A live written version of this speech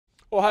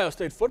Ohio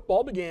State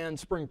football began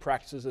spring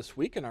practices this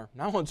week and are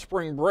now on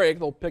spring break.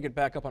 They'll pick it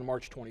back up on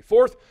March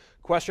 24th.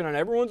 Question on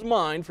everyone's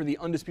mind for the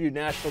undisputed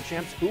national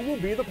champs: who will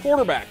be the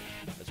quarterback?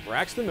 As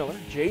Braxton Miller,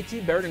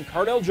 J.T. Barrett, and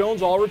Cardell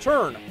Jones all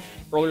return.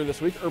 Earlier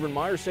this week, Urban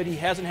Meyer said he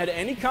hasn't had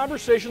any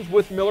conversations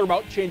with Miller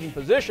about changing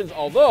positions,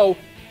 although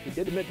he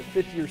did admit the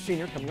fifth-year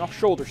senior, coming off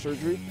shoulder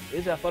surgery,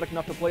 is athletic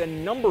enough to play a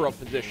number of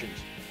positions.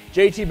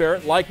 J.T.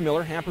 Barrett, like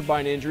Miller, hampered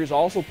by an injury, is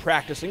also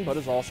practicing but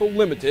is also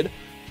limited.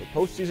 So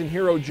postseason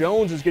hero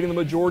Jones is getting the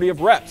majority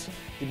of reps.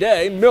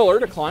 Today, Miller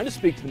declined to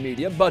speak to the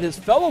media, but his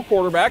fellow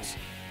quarterbacks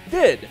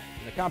did.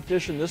 And the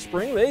competition this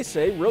spring, they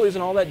say, really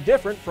isn't all that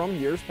different from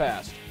years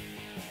past.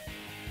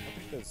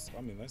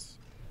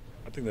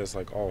 I think that's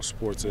like all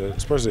sports,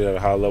 especially at a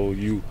high level.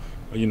 You're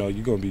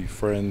gonna be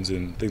friends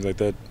and things like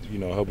that.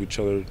 Help each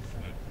other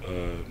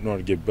in order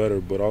to get better,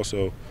 but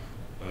also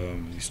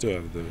you still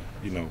have the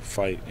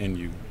fight in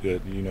you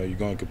that you're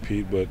going to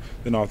compete, but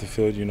then off the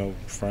field,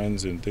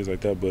 friends and things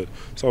like that. But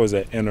it's always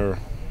that inner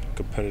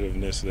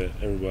competitiveness that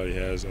everybody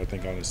has, I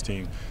think, on this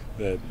team,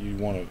 that you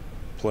want to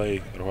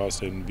play at Ohio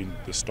State and be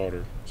the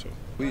starter. So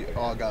we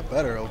all got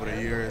better over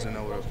the years and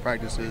over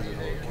practices and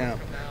over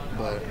camp,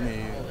 but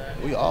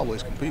we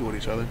always compete with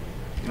each other.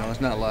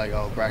 It's not like,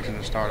 oh, Braxton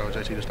the starter or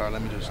JT the starter,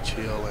 let me just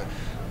chill and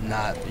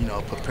not,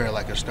 prepare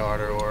like a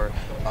starter or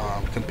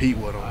compete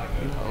with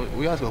them.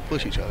 We always go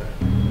push each other.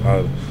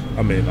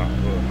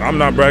 I'm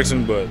not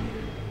Braxton, but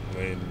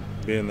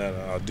being that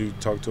I do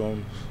talk to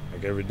him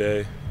like every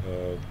day,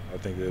 I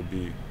think it'd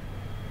be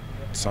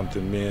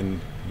something me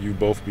and you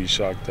both be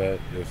shocked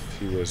at if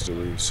he was to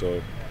leave. So,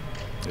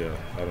 yeah,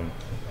 I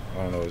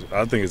don't know.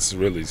 I think it's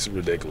really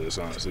ridiculous,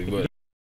 honestly, but.